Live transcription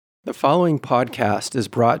The following podcast is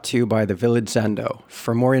brought to you by the Village Zendo.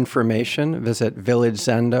 For more information, visit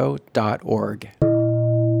villagezendo.org.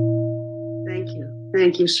 Thank you.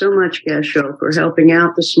 Thank you so much, Gesho, for helping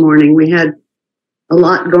out this morning. We had a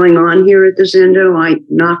lot going on here at the Zendo. I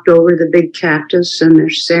knocked over the big cactus and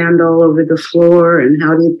there's sand all over the floor. And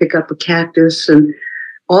how do you pick up a cactus? And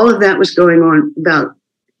all of that was going on about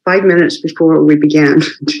 5 minutes before we began.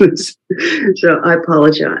 So I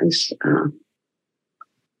apologize.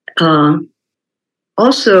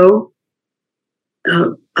 Also,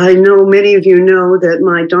 I know many of you know that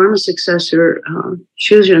my Dharma successor,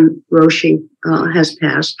 Shujin Roshi, has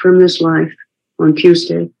passed from this life on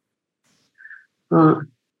Tuesday. And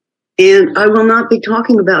I will not be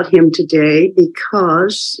talking about him today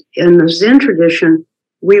because in the Zen tradition,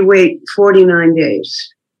 we wait 49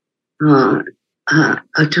 days, a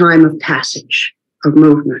time of passage, of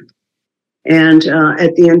movement. And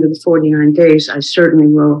at the end of the 49 days, I certainly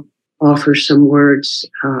will offer some words,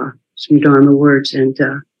 some Dharma words, and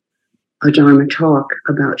a Dharma talk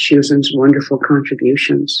about Shuzen's wonderful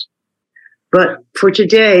contributions. But for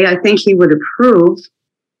today, I think he would approve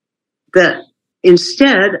that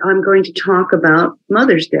instead, I'm going to talk about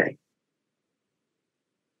Mother's Day,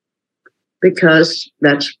 because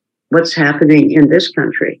that's what's happening in this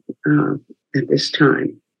country at this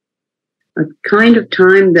time. A kind of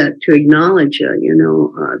time that to acknowledge,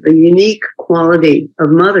 the unique quality of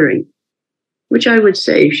mothering, which I would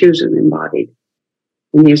say Shuzen embodied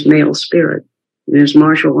in his male spirit, in his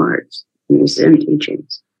martial arts, in his Zen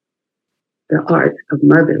teachings, the art of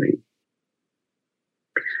mothering.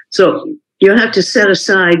 So you'll have to set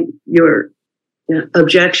aside your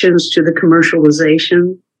objections to the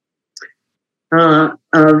commercialization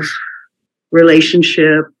of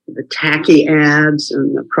relationship, the tacky ads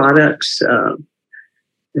and the products,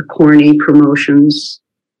 the corny promotions,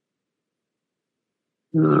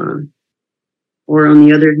 or on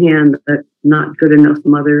the other hand, the not good enough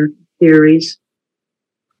mother theories.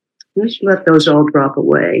 Just let those all drop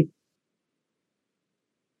away.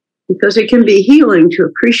 Because it can be healing to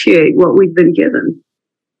appreciate what we've been given,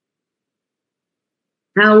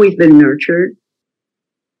 how we've been nurtured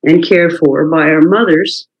and cared for by our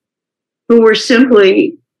mothers, who were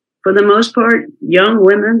simply, for the most part, young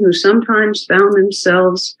women who sometimes found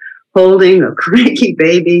themselves holding a cranky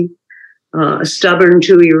baby, a stubborn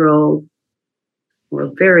 2-year-old, or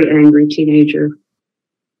a very angry teenager.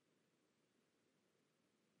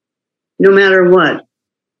 No matter what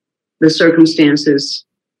the circumstances,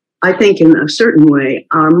 I think in a certain way,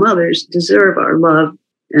 our mothers deserve our love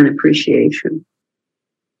and appreciation.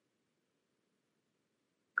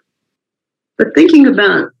 But thinking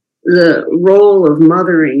about the role of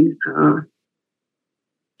mothering,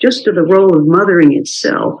 just to the role of mothering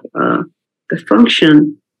itself, the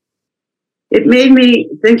function, it made me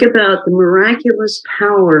think about the miraculous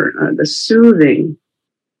power, the soothing,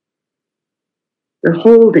 the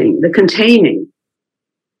holding, the containing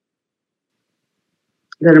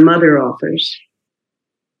that a mother offers.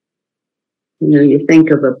 You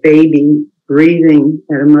think of a baby breathing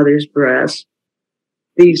at a mother's breast,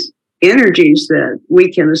 these energies that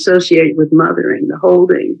we can associate with mothering, the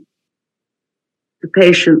holding, the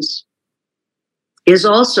patience, is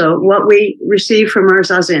also what we receive from our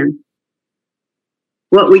Zazen,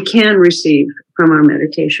 what we can receive from our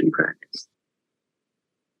meditation practice.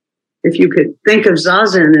 If you could think of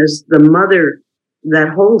Zazen as the mother that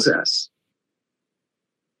holds us,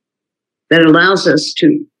 that allows us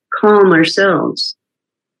to calm ourselves,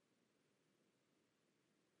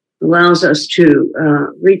 allows us to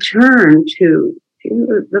return to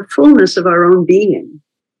the fullness of our own being.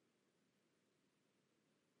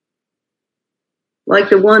 Like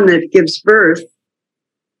the one that gives birth.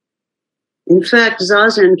 In fact,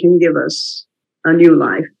 Zazen can give us a new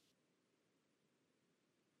life.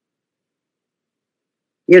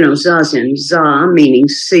 Zazen, za meaning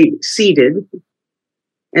seated,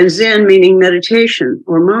 and Zen meaning meditation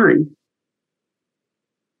or mind.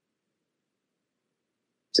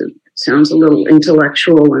 So it sounds a little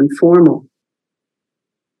intellectual and formal.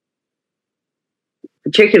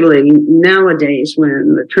 Particularly nowadays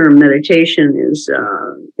when the term meditation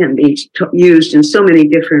can be used in so many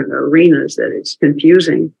different arenas that it's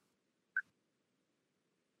confusing.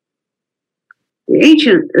 The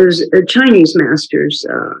ancient Chinese masters,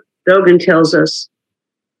 Dogen tells us,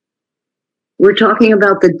 we're talking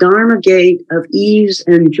about the Dharma gate of ease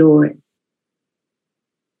and joy.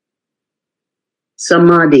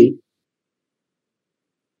 Samadhi.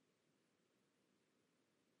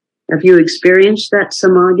 Have you experienced that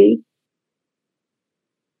samadhi?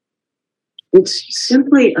 It's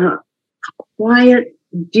simply a quiet,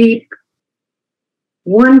 deep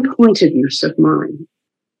one pointedness of mind,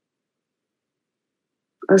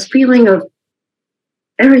 a feeling of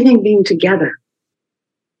everything being together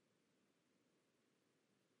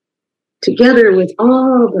with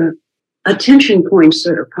all the attention points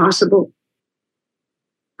that are possible,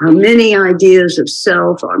 our many ideas of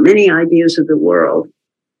self, our many ideas of the world,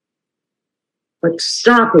 but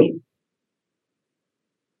stopping,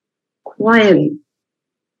 quieting.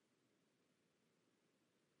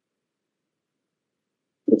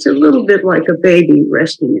 It's a little bit like a baby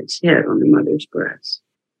resting its head on the mother's breast.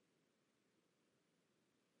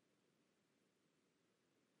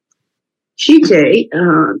 Shite,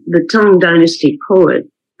 the Tang Dynasty poet,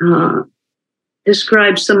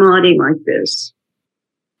 describes samadhi like this: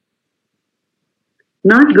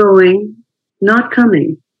 not going, not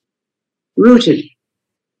coming, rooted,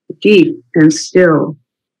 deep and still,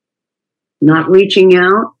 not reaching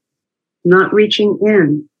out, not reaching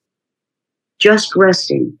in, just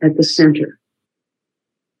resting at the center.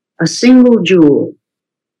 A single jewel,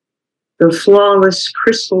 the flawless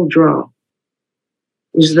crystal drop,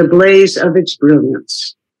 is the blaze of its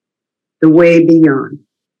brilliance, the way beyond.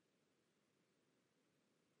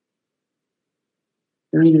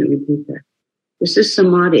 I'm going to repeat that. This is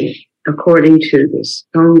samadhi, according to this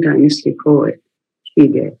Tang Dynasty poet,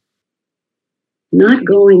 Shige. Not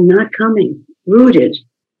going, not coming, rooted,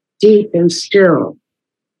 deep and still,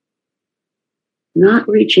 not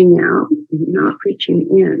reaching out, not reaching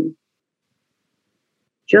in,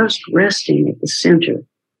 just resting at the center.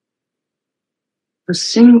 A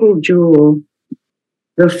single jewel,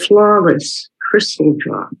 the flawless crystal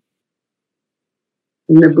drop,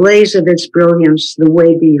 in the blaze of its brilliance, the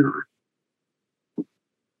way beyond.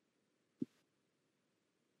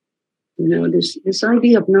 You know, this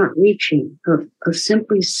idea of not reaching, of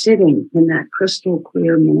simply sitting in that crystal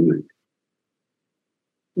clear moment,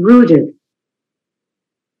 rooted.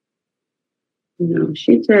 You know,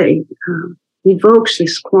 Shite evokes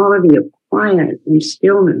this quality of quiet and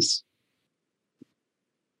stillness,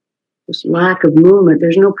 this lack of movement.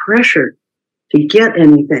 There's no pressure to get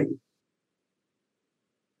anything.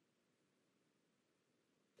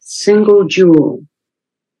 Single jewel,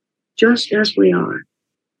 just as we are,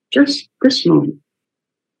 just this moment.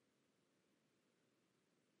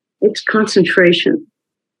 It's concentration,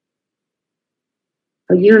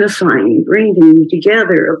 a unifying, bringing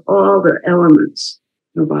together of all the elements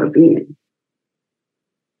of our being.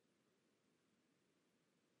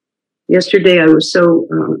 Yesterday, I was so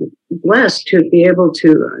blessed to be able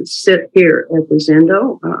to sit here at the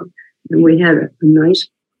Zendo, and we had a nice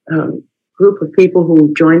group of people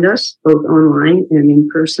who joined us, both online and in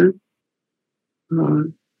person.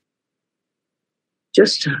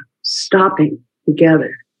 Just stopping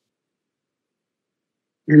together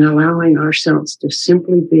and allowing ourselves to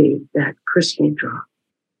simply be that crystal drop.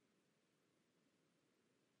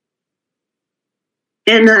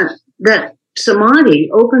 And that samadhi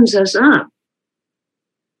opens us up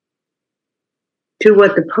to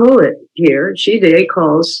what the poet here, Shide,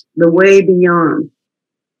 calls the way beyond.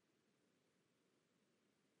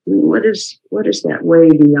 What is that way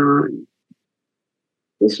beyond?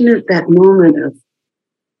 Isn't it that moment of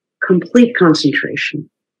complete concentration,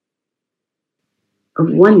 of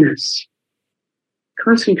oneness?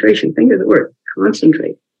 Concentration, think of the word,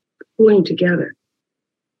 concentrate, pulling together,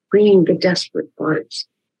 bringing the desperate parts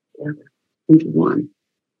together into one.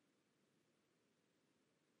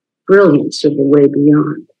 Brilliance of the way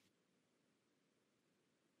beyond.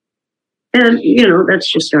 And, you know,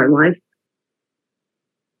 that's just our life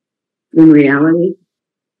in reality.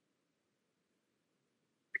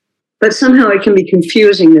 But somehow it can be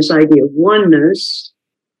confusing, this idea of oneness,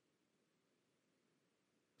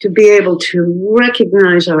 to be able to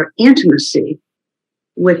recognize our intimacy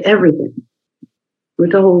with everything,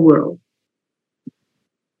 with the whole world.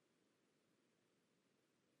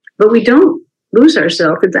 But we don't lose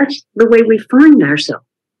ourselves, if that's the way we find ourselves.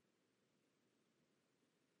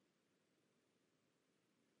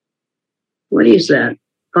 What is that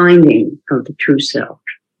finding of the true self?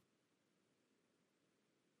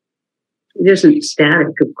 It isn't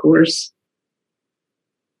static, of course.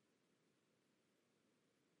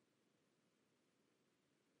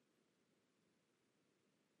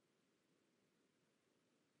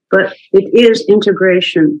 But it is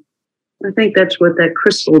integration. I think that's what that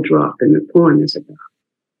crystal drop in the poem is about.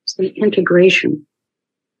 It's the integration,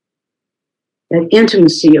 that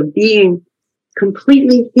intimacy of being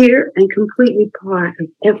completely here and completely part of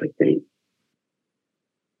everything.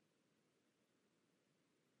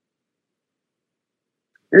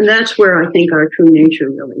 And that's where I think our true nature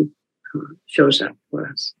really shows up for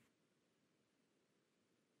us.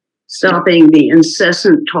 stopping the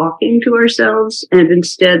incessant talking to ourselves and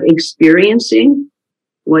instead experiencing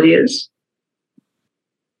what is.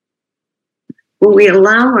 When we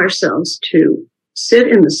allow ourselves to sit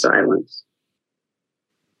in the silence,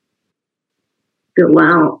 to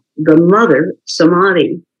allow the mother,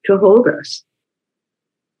 samadhi, to hold us,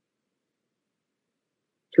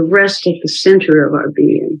 to rest at the center of our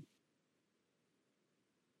being.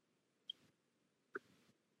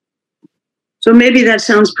 So maybe that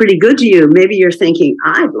sounds pretty good to you. Maybe you're thinking,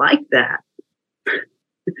 I'd like that.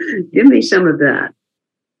 Give me some of that.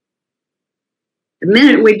 The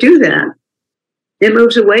minute we do that, it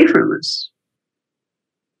moves away from us.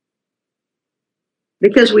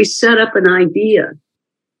 Because we set up an idea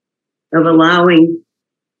of allowing,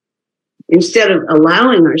 instead of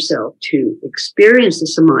allowing ourselves to experience the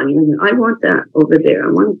samadhi, I want that over there.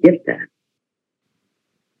 I want to get that.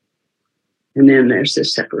 And then there's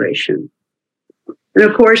this separation. And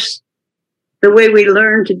of course, the way we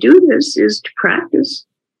learn to do this is to practice.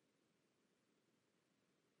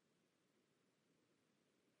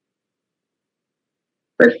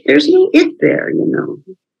 But there's no it there, you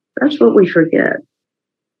know. That's what we forget.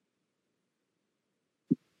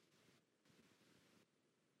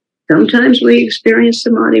 Sometimes we experience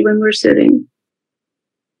samadhi when we're sitting.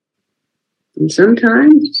 And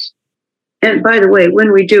sometimes, and by the way,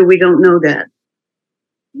 when we do, we don't know that.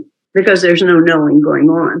 Because there's no knowing going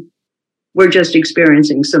on. We're just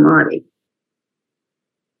experiencing samadhi.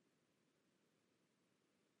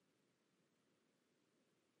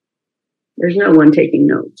 There's no one taking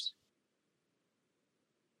notes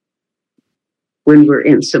when we're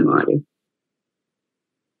in samadhi.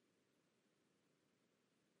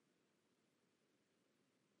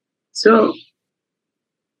 So,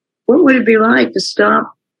 what would it be like to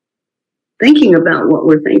stop thinking about what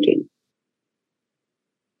we're thinking?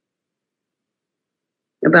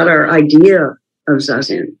 About our idea of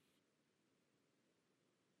Zazen.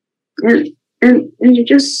 And you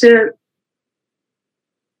just sit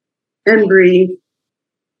and breathe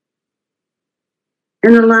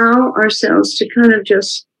and allow ourselves to kind of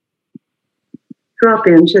just drop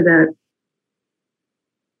into that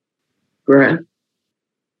breath,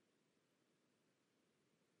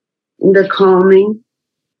 the calming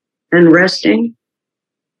and resting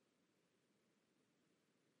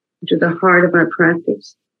to the heart of our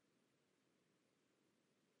practice.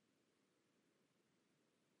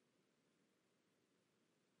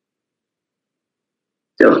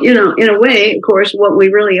 So, you know, in a way, of course, what we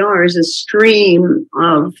really are is a stream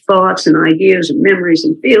of thoughts and ideas and memories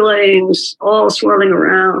and feelings, all swirling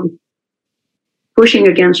around, pushing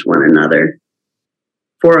against one another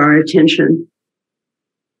for our attention.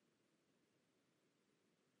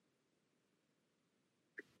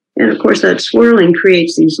 And of course, that swirling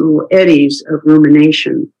creates these little eddies of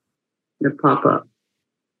rumination that pop up.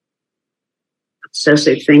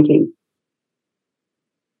 Obsessive thinking.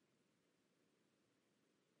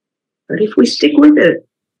 But if we stick with it,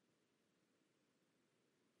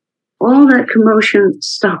 all that commotion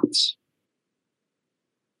stops.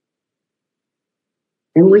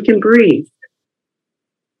 And we can breathe.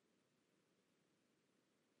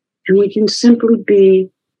 And we can simply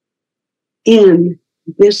be in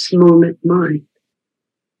this moment mind.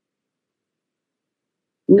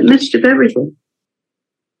 In the midst of everything.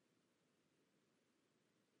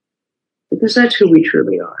 Because that's who we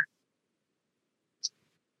truly are.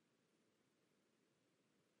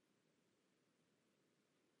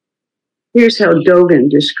 Here's how Dogen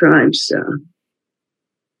describes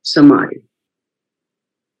samadhi.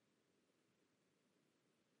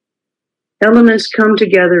 Elements come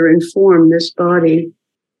together and form this body.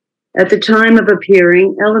 At the time of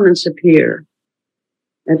appearing, elements appear.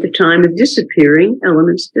 At the time of disappearing,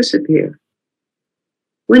 elements disappear.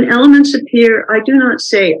 When elements appear, I do not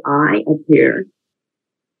say I appear.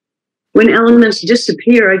 When elements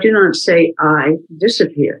disappear, I do not say I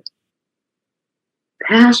disappear.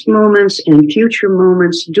 Past moments and future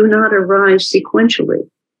moments do not arise sequentially.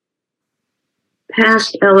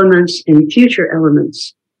 Past elements and future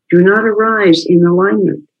elements do not arise in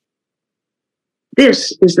alignment.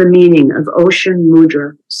 This is the meaning of Ocean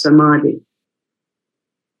Mudra Samadhi.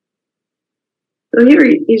 So here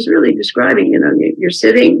he's really describing, you know, you're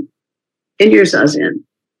sitting in your Zazen,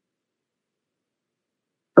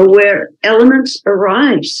 where elements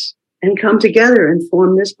arise and come together and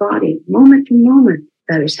form this body, moment to moment.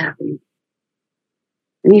 That is happening.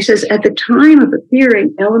 And he says, at the time of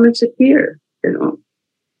appearing, elements appear. You know,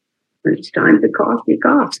 when it's time to cough, you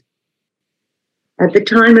cough. At the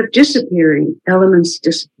time of disappearing, elements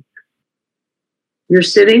disappear. You're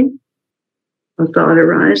sitting, a thought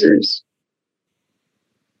arises.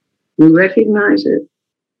 We recognize it,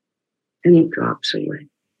 and it drops away.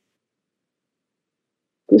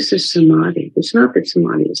 This is samadhi. It's not that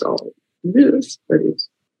samadhi is all this, but it's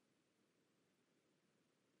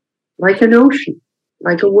like an ocean,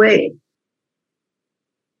 like a wave.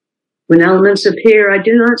 When elements appear, I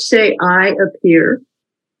do not say I appear.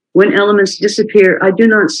 When elements disappear, I do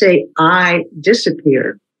not say I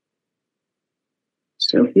disappear.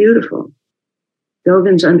 So beautiful.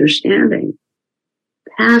 Dogen's understanding.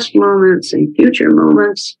 Past moments and future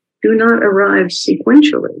moments do not arrive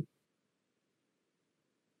sequentially.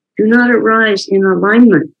 Do not arise in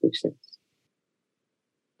alignment with this.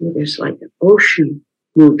 It is like an ocean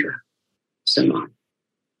mudra, samadhi.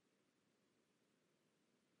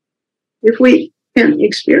 If we can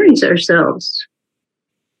experience ourselves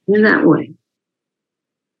in that way,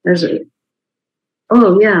 as a,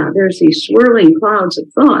 oh yeah, there's these swirling clouds of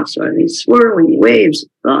thoughts, or these swirling waves of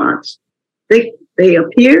thoughts. They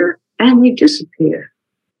appear and they disappear.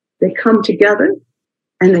 They come together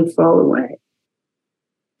and they fall away.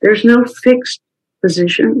 There's no fixed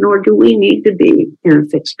position, nor do we need to be in a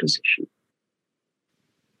fixed position.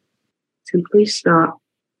 Simply stop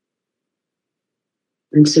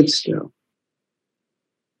and sit still.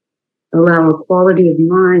 Allow a quality of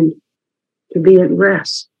mind to be at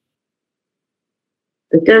rest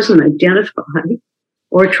that doesn't identify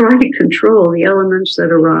or try to control the elements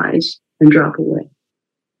that arise and drop away.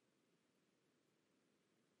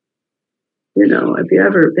 You know, have you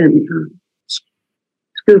ever been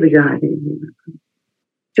scuba diving,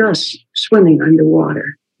 just swimming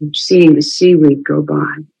underwater and seeing the seaweed go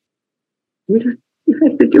by? You don't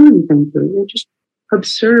have to do anything to it. You're just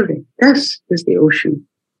observing. This is the ocean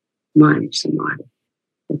mind samadhi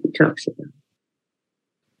that he talks about.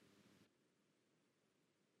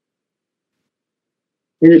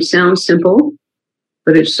 And it sounds simple,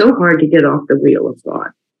 but it's so hard to get off the wheel of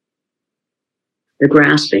thought. The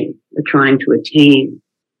grasping, the trying to attain,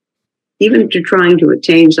 even to trying to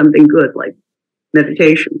attain something good like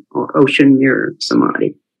meditation or ocean mirror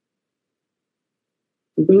samadhi.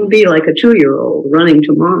 It can be like a 2-year-old running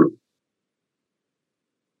to mommy.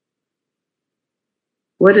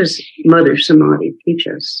 What does Mother Samadhi teach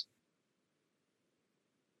us?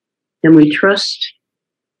 Can we trust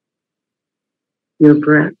your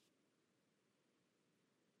breath?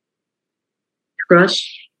 Trust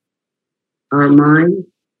our mind?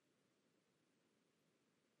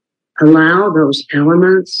 Allow those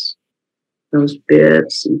elements, those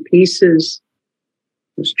bits and pieces,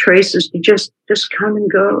 those traces to just come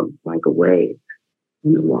and go like a wave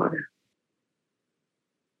in the water.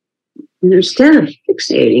 And instead of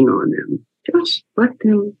fixating on them, just let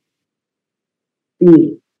them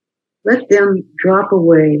be. Let them drop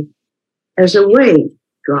away as a wave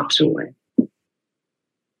drops away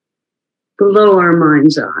below our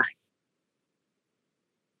mind's eye.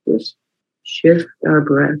 Just shift our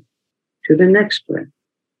breath to the next breath.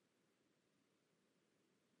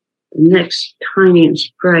 The next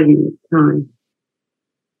tiniest fragment of time.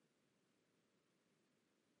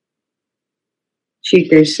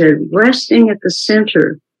 Chite said, resting at the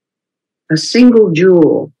center, a single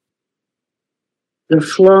jewel, the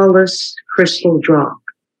flawless crystal drop.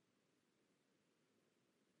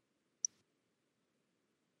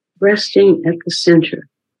 Resting at the center.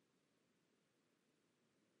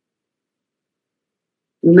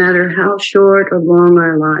 No matter how short or long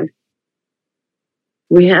our life,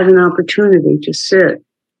 we have an opportunity to sit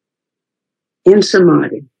in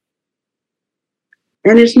samadhi.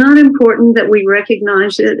 And it's not important that we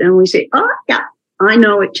recognize it and we say, oh, yeah, I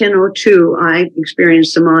know at 10:02, I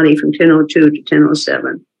experienced samadhi from 10:02 to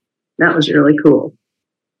 10:07. That was really cool.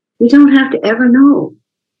 You don't have to ever know.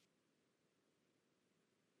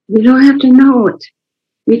 You don't have to know it.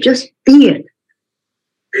 You just be it.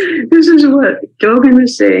 This is what Dogen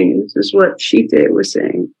was saying. This is what Chite was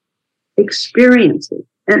saying. Experience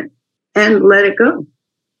it and let it go.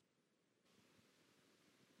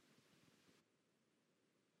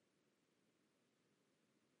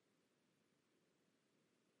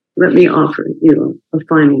 Let me offer you a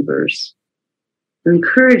final verse. I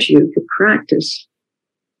encourage you to practice.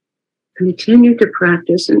 Continue to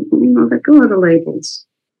practice and, let go of the labels.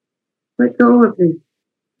 Let go of the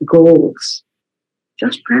goals.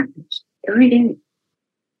 Just practice every day.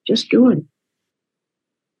 Just do it.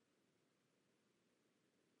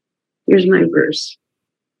 Here's my verse.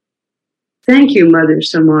 Thank you, Mother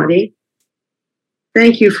Samadhi.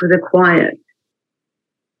 Thank you for the quiet,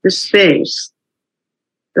 the space,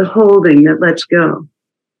 the holding that lets go,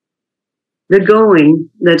 the going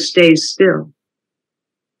that stays still.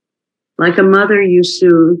 Like a mother you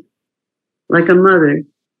soothe, like a mother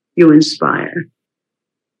you inspire.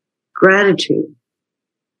 gratitude,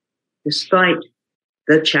 despite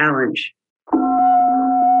the challenge.